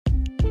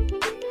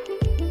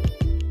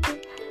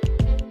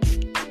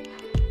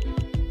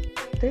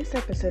This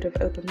episode of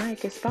Open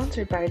Mic is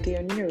sponsored by the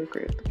Oniro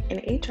Group, an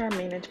HR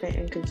management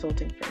and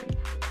consulting firm.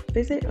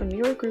 Visit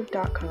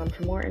onirogroup.com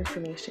for more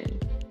information.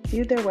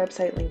 View their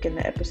website link in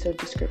the episode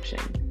description.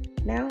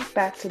 Now,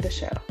 back to the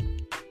show.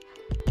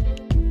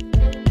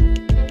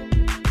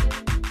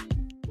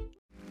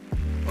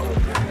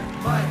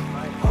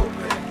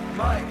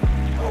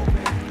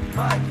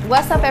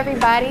 What's up,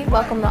 everybody?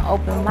 Welcome to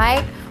Open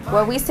Mic,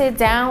 where we sit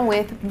down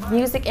with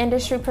music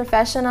industry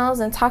professionals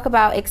and talk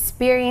about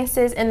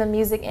experiences in the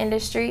music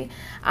industry.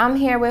 I'm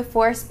here with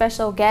 4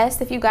 special guests.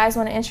 If you guys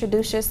want to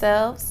introduce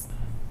yourselves.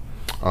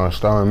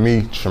 Starring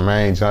me,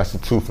 Tremaine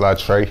Johnson, Two Fly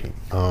Trey.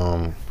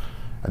 I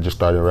just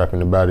started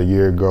rapping about a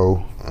year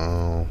ago.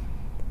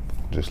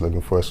 Just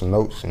looking for some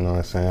notes, you know what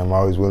I'm saying? I'm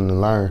always willing to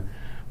learn,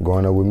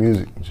 going up with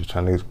music, just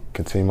trying to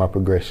continue my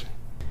progression.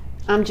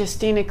 I'm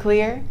Justina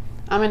Clear.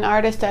 I'm an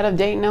artist out of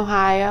Dayton,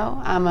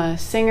 Ohio. I'm a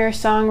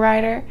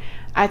singer-songwriter.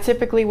 I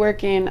typically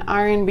work in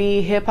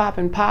R&B, hip-hop,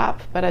 and pop,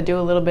 but I do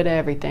a little bit of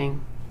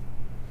everything.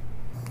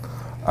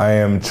 I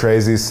am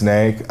Tracy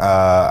Snake.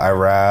 I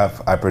rap,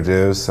 I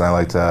produce, and I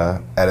like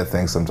to edit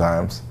things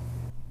sometimes.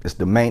 It's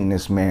the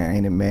maintenance man,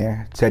 ain't it,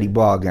 man? Teddy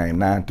Ballgame,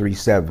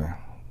 937.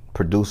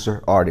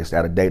 Producer, artist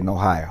out of Dayton,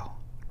 Ohio.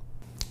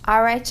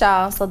 All right,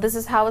 y'all. So this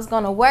is how it's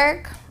going to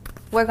work.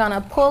 We're going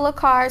to pull a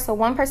card. So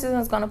one person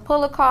is going to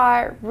pull a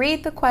card,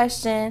 read the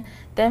question,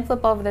 then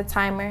flip over the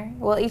timer.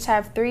 We'll each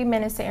have 3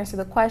 minutes to answer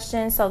the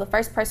question. So the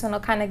first person will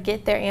kind of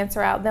get their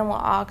answer out. Then we'll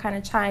all kind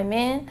of chime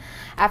in.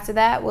 After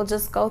that, we'll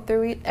just go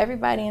through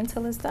everybody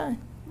until it's done.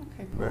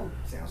 Okay, cool.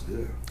 Sounds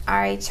good. All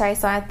right, Trey.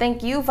 So I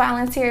think you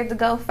volunteered to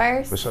go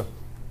first. For sure.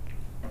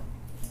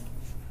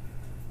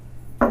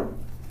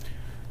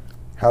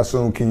 How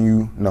soon can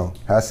you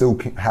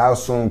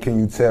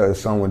tell if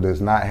someone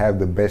does not have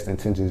the best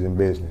intentions in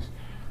business?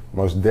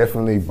 Most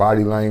definitely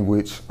body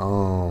language.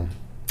 How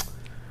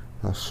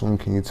soon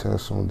can you tell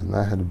someone does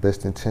not have the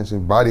best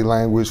intentions? Body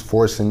language,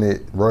 forcing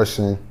it,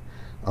 rushing,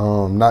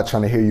 not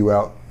trying to hear you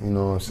out, you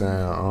know what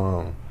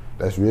I'm saying?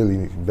 That's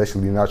really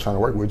basically not trying to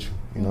work with you,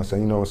 you know what I'm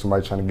saying? You know when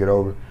somebody's trying to get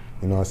over,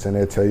 you know what I'm saying?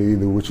 They'll tell you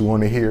either what you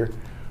want to hear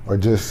or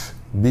just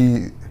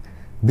be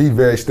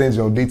very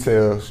stingy on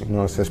details, you know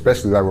what I'm saying?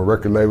 Especially like with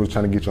record labels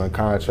trying to get you on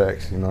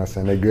contracts, you know what I'm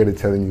saying? They're good at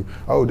telling you,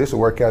 oh, this will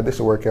work out, this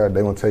will work out.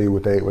 They won't tell you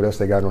what else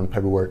they got on the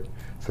paperwork.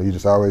 So you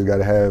just always got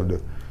to have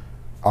the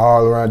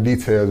all around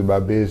details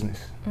about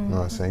business. You know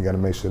what I'm saying? You got to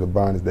make sure the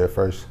bond is there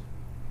first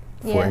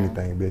before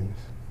anything business.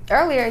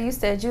 Earlier you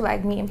said you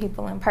like meeting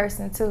people in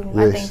person too. Yes,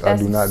 I think that's I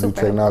do not do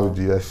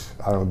technology. Cool.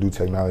 I don't do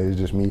technology, it's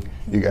just me.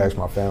 You can ask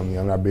my family,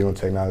 I'm not big on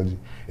technology.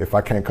 If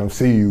I can't come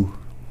see you,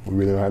 we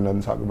really don't have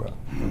nothing to talk about.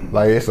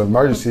 Like it's an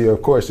emergency,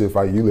 of course, if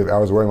I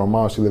was worried my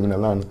mom, she live in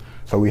Atlanta,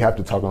 so we have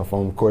to talk on the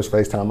phone, of course,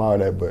 FaceTime, all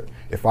that, but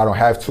if I don't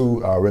have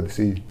to, I'd rather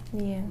see you.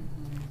 Yeah.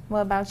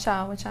 What about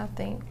y'all? What y'all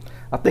think?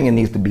 I think it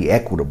needs to be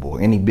equitable.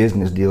 Any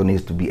business deal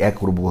needs to be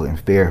equitable and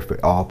fair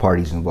for all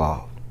parties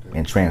involved.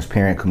 And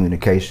transparent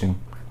communication,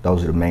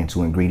 those are the main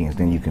 2 ingredients.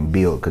 Then you can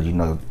build, because you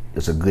know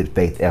it's a good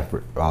faith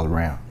effort all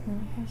around.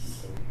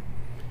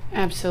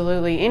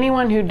 Absolutely.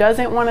 Anyone who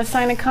doesn't want to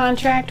sign a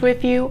contract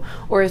with you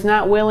or is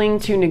not willing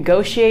to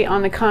negotiate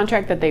on the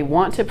contract that they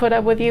want to put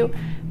up with you,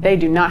 they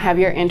do not have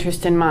your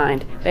interest in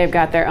mind. They've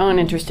got their own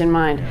interest in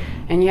mind.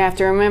 And you have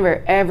to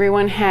remember,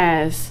 everyone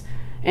has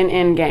an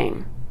end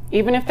game.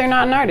 Even if they're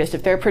not an artist,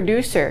 if they're a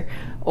producer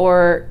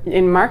or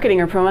in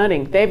marketing or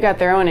promoting, they've got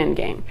their own end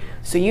game.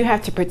 So you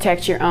have to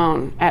protect your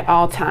own at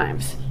all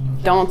times.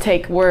 Don't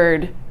take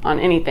word on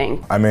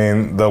anything. I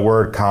mean, the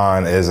word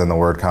con is in the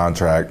word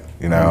contract,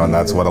 you know, and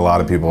that's what a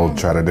lot of people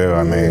try to do.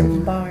 I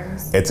mean,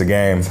 it's a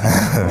game.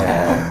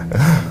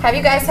 Have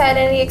you guys had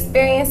any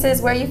experiences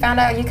where you found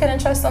out you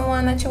couldn't trust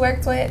someone that you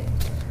worked with?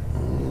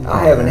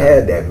 I haven't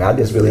had that, man. I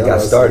just really got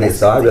started,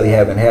 so I really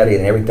haven't had it,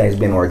 and everything's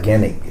been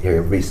organic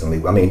here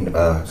recently. I mean,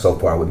 so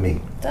far with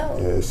me.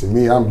 Yeah, see,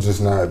 me, I'm just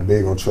not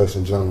big on trust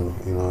in general,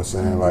 you know what I'm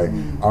saying? Like,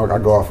 I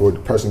go off what the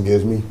person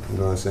gives me, you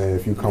know what I'm saying?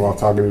 If you come off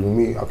talking to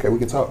me, okay, we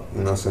can talk, you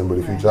know what I'm saying? But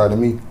if you drive to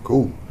me,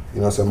 cool. You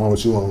know what I'm saying? I'm on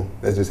what you on.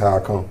 That's just how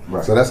I come.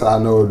 Right. So that's how I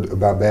know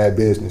about bad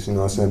business, you know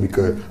what I'm saying?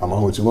 Because I'm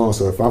on what you on.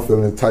 So if I'm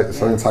feeling a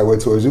certain type way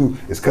towards you,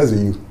 it's because of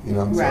you, you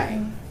know what I'm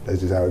saying?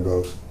 That's just how it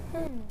goes.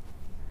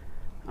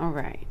 All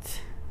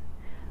right.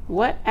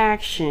 What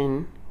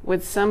action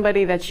would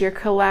somebody that you're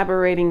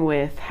collaborating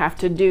with have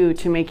to do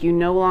to make you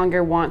no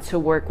longer want to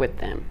work with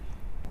them?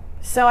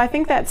 So I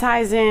think that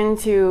ties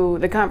into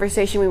the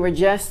conversation we were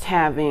just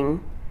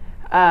having.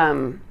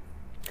 So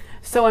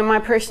in my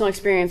personal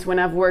experience, when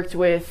I've worked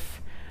with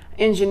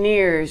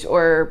engineers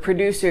or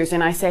producers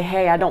and I say,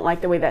 hey, I don't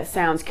like the way that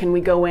sounds, can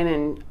we go in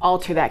and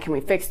alter that? Can we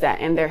fix that?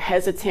 And they're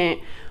hesitant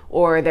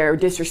or they're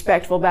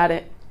disrespectful about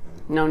it.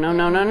 No.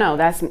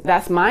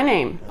 That's my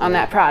name on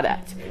that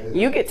product.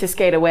 You get to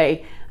skate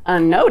away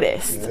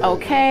unnoticed,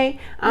 okay?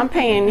 I'm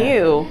paying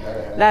you.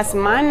 That's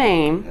my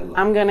name.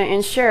 I'm gonna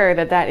ensure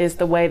that that is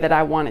the way that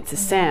I want it to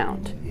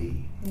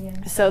sound.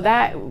 So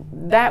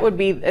that would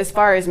be, as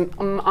far as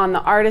on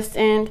the artist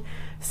end,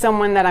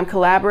 someone that I'm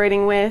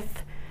collaborating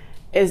with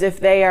is if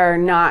they are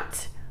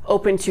not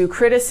open to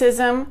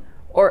criticism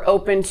or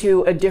open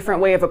to a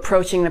different way of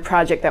approaching the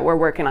project that we're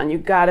working on. You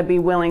gotta be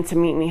willing to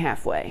meet me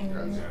halfway.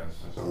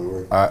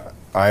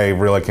 I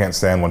really can't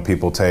stand when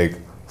people take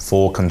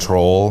full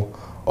control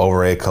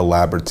over a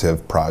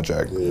collaborative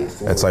project.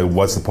 It's like,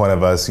 what's the point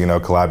of us,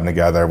 collabing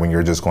together when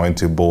you're just going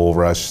to bull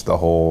rush the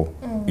whole,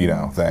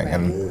 thing?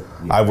 And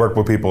I work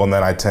with people, and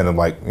then I tend to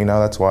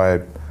that's why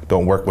I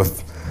don't work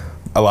with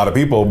a lot of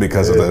people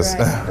because of this.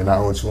 Right. And I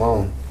want you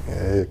on. Yeah,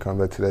 it comes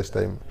back to that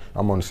statement.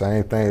 I'm on the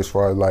same thing as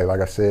far as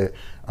like I said,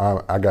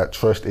 I got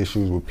trust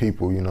issues with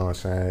people, you know what I'm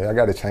saying? I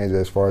got to change that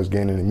as far as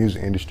getting in the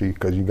music industry,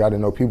 because you got to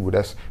know people.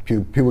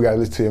 People got to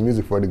listen to your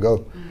music for it to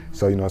go.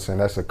 So, you know what I'm saying,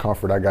 that's a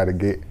comfort I got to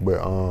get.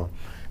 But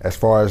as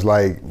far as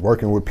like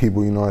working with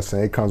people, you know what I'm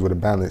saying, it comes with a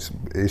balance.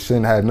 It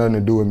shouldn't have nothing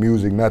to do with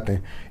music,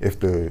 nothing. If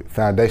the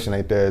foundation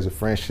ain't there as a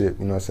friendship,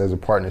 you know what I'm saying, as a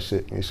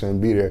partnership, it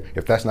shouldn't be there.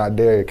 If that's not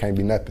there, it can't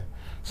be nothing.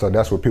 So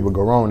that's where people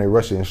go wrong. They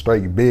rush it in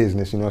straight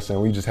business, you know what I'm saying?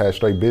 When you just had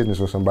straight business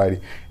with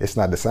somebody, it's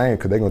not the same,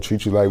 because they're going to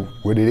treat you like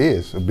what it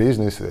is, a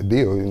business, a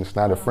deal, and it's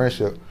not a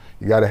friendship.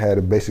 You got to have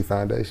the basic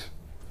foundation.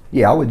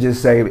 Yeah, I would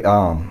just say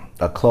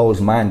a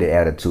closed-minded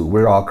attitude.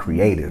 We're all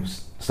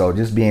creatives. So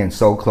just being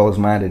so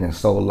closed-minded and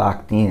so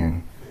locked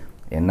in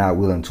and not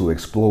willing to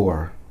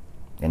explore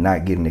and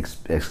not getting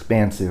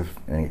expansive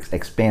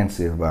experience,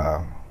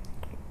 that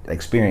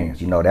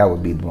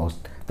would be the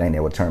most thing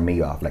that would turn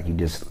me off. Like, you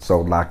just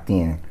so locked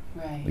in.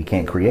 Right. We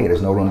can't create.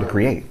 There's no room to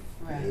create.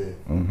 Right.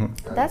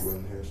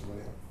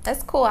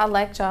 That's cool. I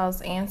like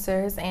y'all's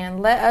answers, and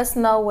let us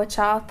know what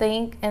y'all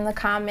think in the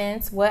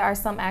comments. What are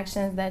some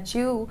actions that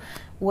you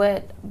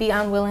would be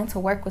unwilling to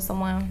work with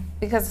someone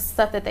because of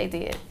stuff that they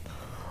did?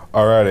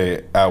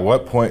 Alrighty, at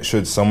what point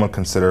should someone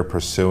consider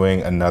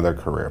pursuing another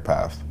career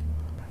path?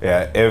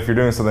 Yeah, if you're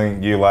doing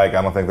something you like,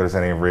 I don't think there's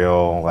any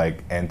real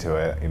into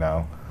it,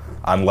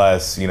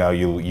 unless, you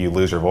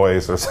lose your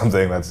voice or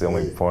something. That's the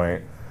only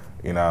point,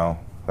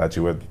 that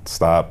you would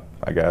stop,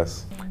 I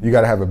guess. You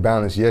got to have a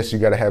balance. Yes, you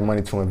got to have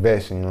money to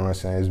invest, you know what I'm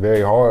saying? It's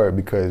very hard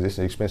because it's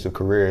an expensive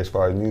career as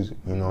far as music,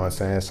 you know what I'm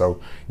saying?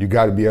 So you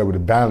got to be able to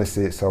balance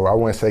it. So I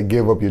wouldn't say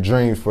give up your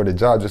dreams for the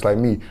job. Just like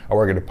me, I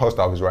work at the post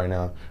office right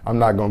now. I'm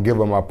not going to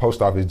give up my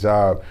post office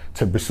job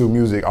to pursue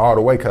music all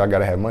the way, because I got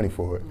to have money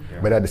for it. Yeah.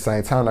 But at the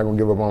same time, I'm not going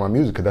to give up on my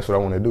music, because that's what I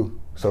want to do.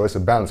 So it's a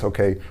balance.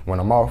 Okay, when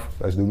I'm off,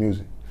 let's do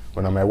music.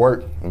 When I'm at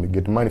work, let me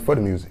get the money for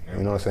the music. You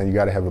know what I'm saying? You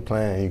got to have a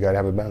plan, and you got to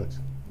have a balance.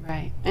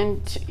 Right.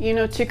 And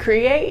to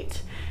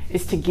create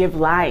is to give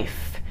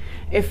life.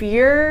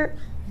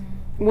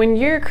 When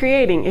you're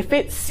creating, if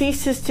it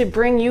ceases to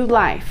bring you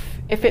life,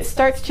 if it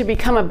starts to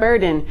become a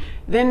burden,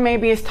 then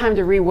maybe it's time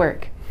to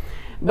rework.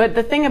 But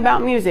the thing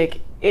about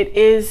music,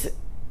 it's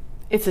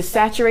a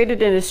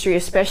saturated industry,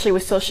 especially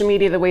with social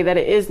media the way that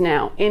it is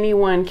now.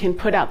 Anyone can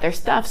put out their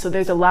stuff, so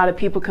there's a lot of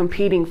people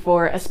competing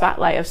for a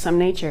spotlight of some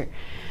nature.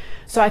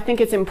 So I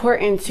think it's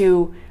important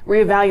to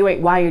reevaluate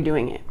why you're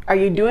doing it. Are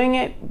you doing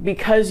it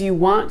because you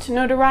want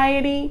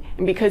notoriety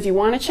and because you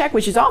want to check,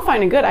 which is all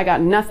fine and good. I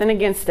got nothing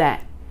against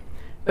that.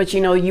 But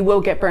you will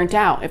get burnt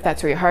out if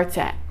that's where your heart's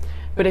at.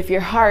 But if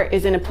your heart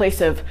is in a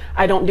place of,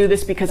 I don't do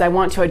this because I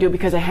want to, I do it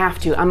because I have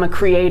to. I'm a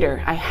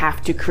creator, I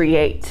have to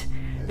create.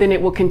 Then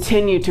it will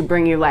continue to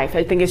bring you life.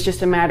 I think it's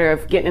just a matter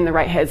of getting in the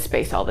right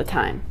headspace all the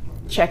time.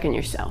 Checking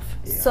yourself.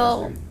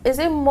 So is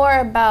it more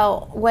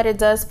about what it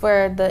does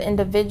for the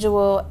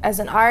individual as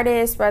an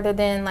artist rather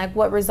than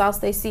what results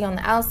they see on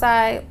the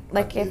outside?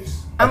 I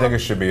think it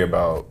should be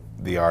about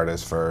the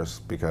artist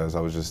first, because I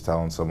was just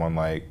telling someone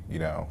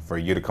for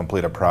you to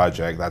complete a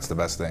project, that's the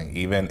best thing.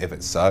 Even if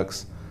it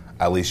sucks,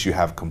 at least you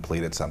have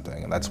completed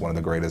something, and that's one of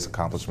the greatest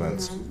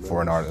accomplishments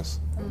for an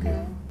artist.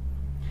 Okay.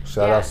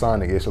 Shout out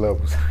Sonic, it's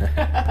levels.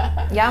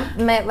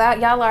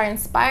 Y'all are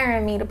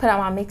inspiring me to put out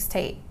my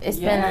mixtape. It's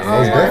been a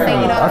long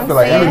thing, I feel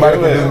like anybody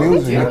can do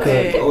music.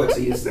 Owe it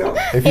to yourself.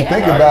 If you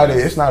think about it,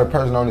 it's not a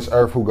person on this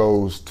earth who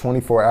goes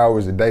 24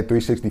 hours a day,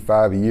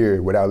 365 a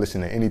year without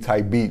listening to any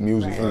type beat,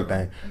 music,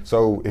 anything.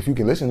 So if you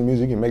can listen to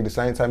music, you can make the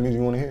same type of music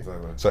you want to hear.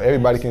 So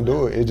everybody can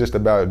do it. It's just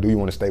about, do you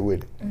want to stay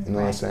with it? You know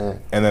what I'm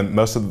saying? And then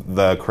most of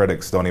the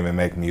critics don't even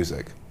make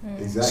music.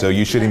 Exactly. So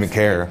you shouldn't even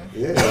care.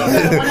 Yeah.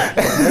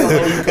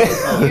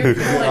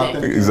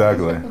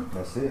 Exactly.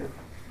 That's it.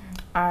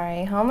 All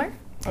right, Homer,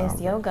 it's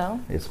your go.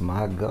 It's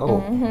my go.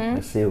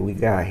 Let's see what we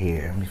got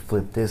here. Let me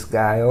flip this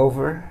guy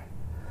over.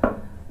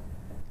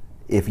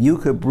 If you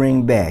could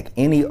bring back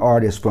any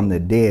artist from the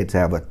dead to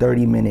have a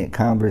 30-minute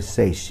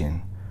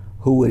conversation,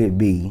 who would it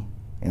be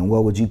and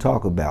what would you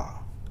talk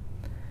about?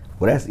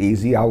 Well, that's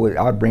easy.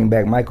 I'd bring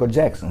back Michael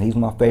Jackson. He's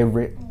my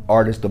favorite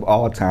artist of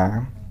all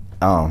time.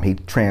 He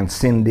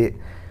transcended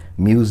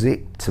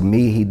music. To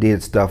me, he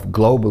did stuff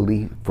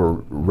globally for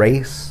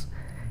race.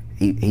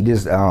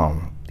 His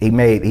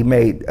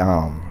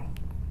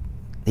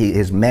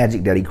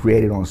magic that he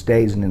created on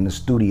stage and in the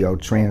studio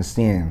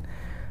transcend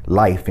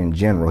life in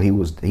general. He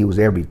was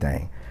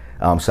everything.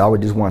 So I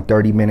would just want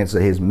 30 minutes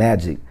of his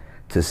magic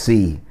to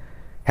see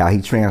how he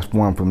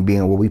transformed from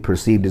being what we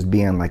perceived as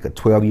being like a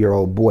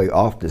 12-year-old boy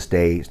off the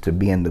stage to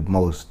being the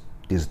most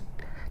just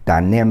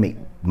dynamic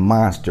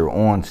monster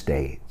on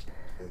stage.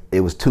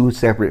 it was two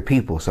separate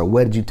people. So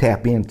what did you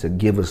tap in to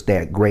give us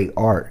that great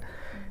art?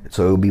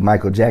 So it would be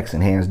Michael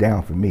Jackson, hands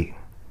down, for me.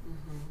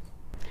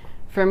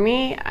 For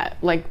me,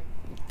 like,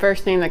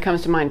 first name that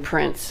comes to mind,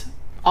 Prince.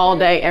 All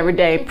day, every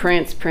day,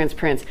 Prince.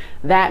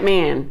 That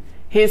man,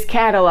 his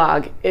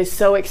catalog is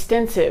so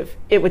extensive,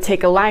 it would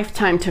take a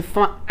lifetime to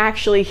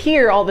actually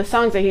hear all the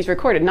songs that he's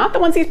recorded. Not the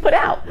ones he's put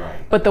out,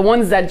 but the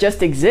ones that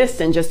just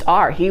exist and just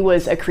are. He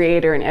was a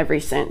creator in every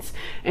sense.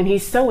 And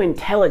he's so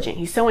intelligent.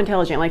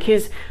 Like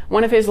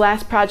one of his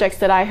last projects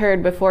that I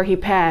heard before he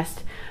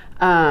passed,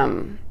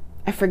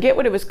 I forget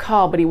what it was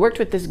called, but he worked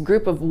with this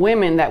group of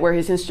women that were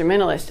his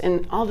instrumentalists,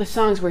 and all the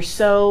songs were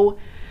so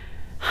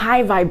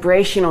high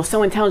vibrational,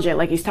 so intelligent.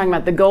 Like, he's talking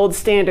about the gold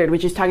standard,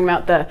 which is talking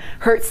about the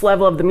hertz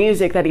level of the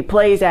music that he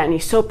plays at, and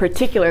he's so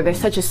particular. There's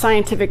such a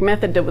scientific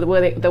method to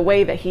the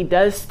way that he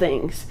does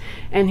things,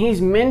 and he's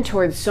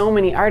mentored so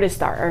many artists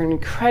that are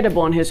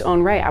incredible in his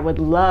own right. I would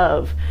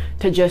love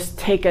to just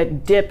take a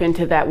dip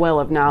into that well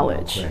of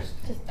knowledge. Just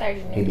 30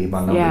 minutes. He'd be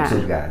my number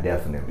two guy,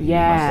 definitely.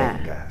 Yeah. My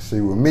second guy.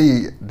 See, with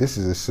me, this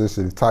is a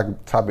sensitive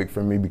topic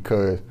for me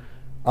because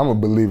I'm a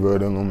believer of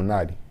the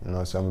Illuminati. You know what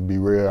I'm saying? I'm gonna be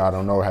real. I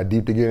don't know how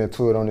deep to get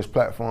into it on this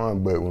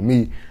platform, but with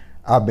me,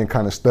 I've been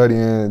kind of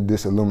studying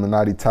this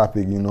Illuminati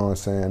topic, you know what I'm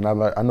saying?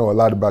 I know a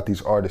lot about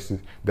these artists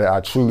that I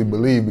truly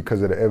believe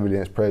because of the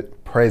evidence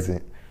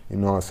present, you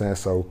know what I'm saying?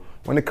 So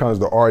when it comes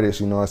to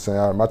artists, you know what I'm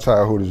saying, my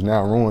childhood is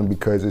now ruined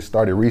because it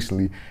started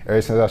recently.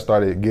 Ever since I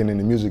started getting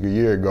into music a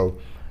year ago,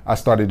 I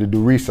started to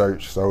do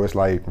research. So it's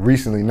like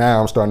recently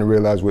now I'm starting to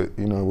realize what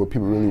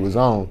people really was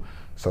on.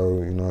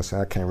 So, you know what I'm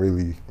saying, I can't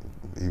really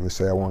even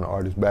say I want an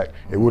artist back.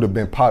 It would have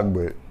been Pac,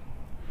 but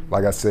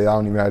like I said, I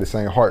don't even have the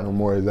same heart no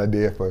more as I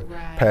did for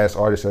past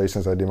artists ever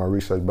since I did my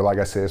research. But like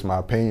I said, it's my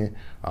opinion.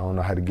 I don't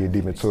know how to get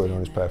deep into it on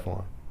this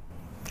platform.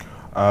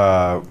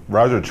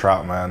 Roger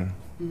Troutman.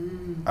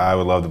 I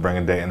would love to bring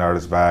a Dayton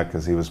artist back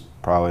because he was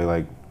probably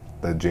like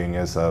the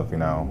genius of,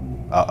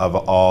 of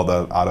all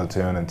the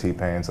auto-tune and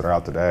T-Pains that are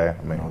out today.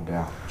 I mean, No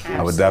doubt.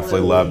 I would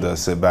definitely love to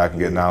sit back and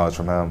get knowledge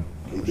from him.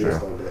 For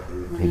sure.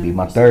 He'd be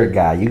my third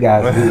guy. You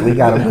guys, we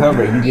got him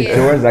covered. You get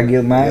yours, I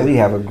get mine. We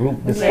have a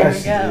group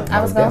discussion. There we go.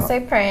 I was gonna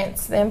say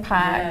Prince, then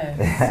Pac.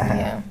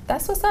 Yeah,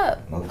 that's what's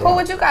up. No Who doubt.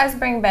 would you guys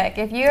bring back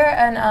if you're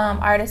an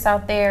artist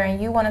out there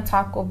and you want to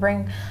talk or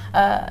bring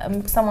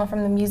someone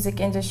from the music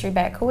industry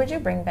back? Who would you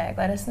bring back?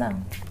 Let us know.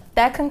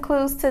 That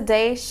concludes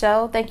today's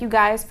show. Thank you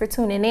guys for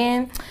tuning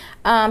in.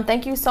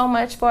 Thank you so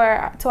much to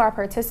our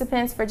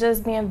participants for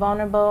just being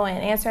vulnerable and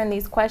answering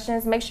these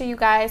questions. Make sure you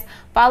guys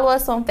follow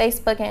us on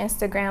Facebook and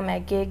Instagram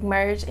at Gig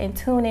Merge and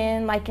tune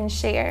in, like, and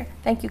share.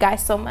 Thank you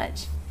guys so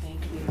much.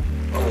 Thank you.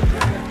 Open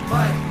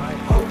mic,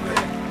 open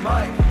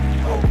mic,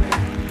 open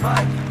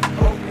mic,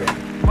 open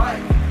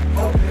mic,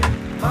 open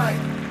mic,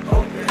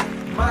 open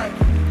mic,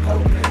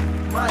 open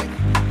mic,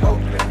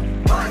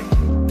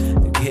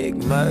 open mic. Gig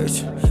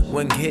Merge.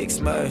 When gigs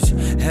merge,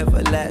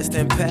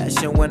 everlasting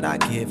passion when I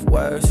give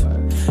words.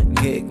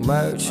 Gig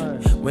merge,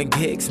 when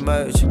gigs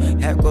merge,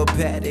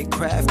 acrobatic,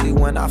 crafty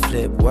when I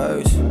flip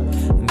words.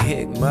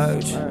 Gig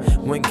merge,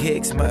 when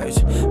gigs merge,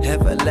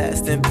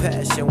 everlasting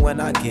passion when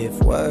I give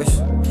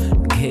words.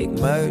 Gig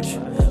merge,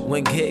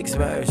 when gigs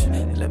merge,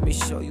 let me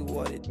show you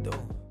what it do.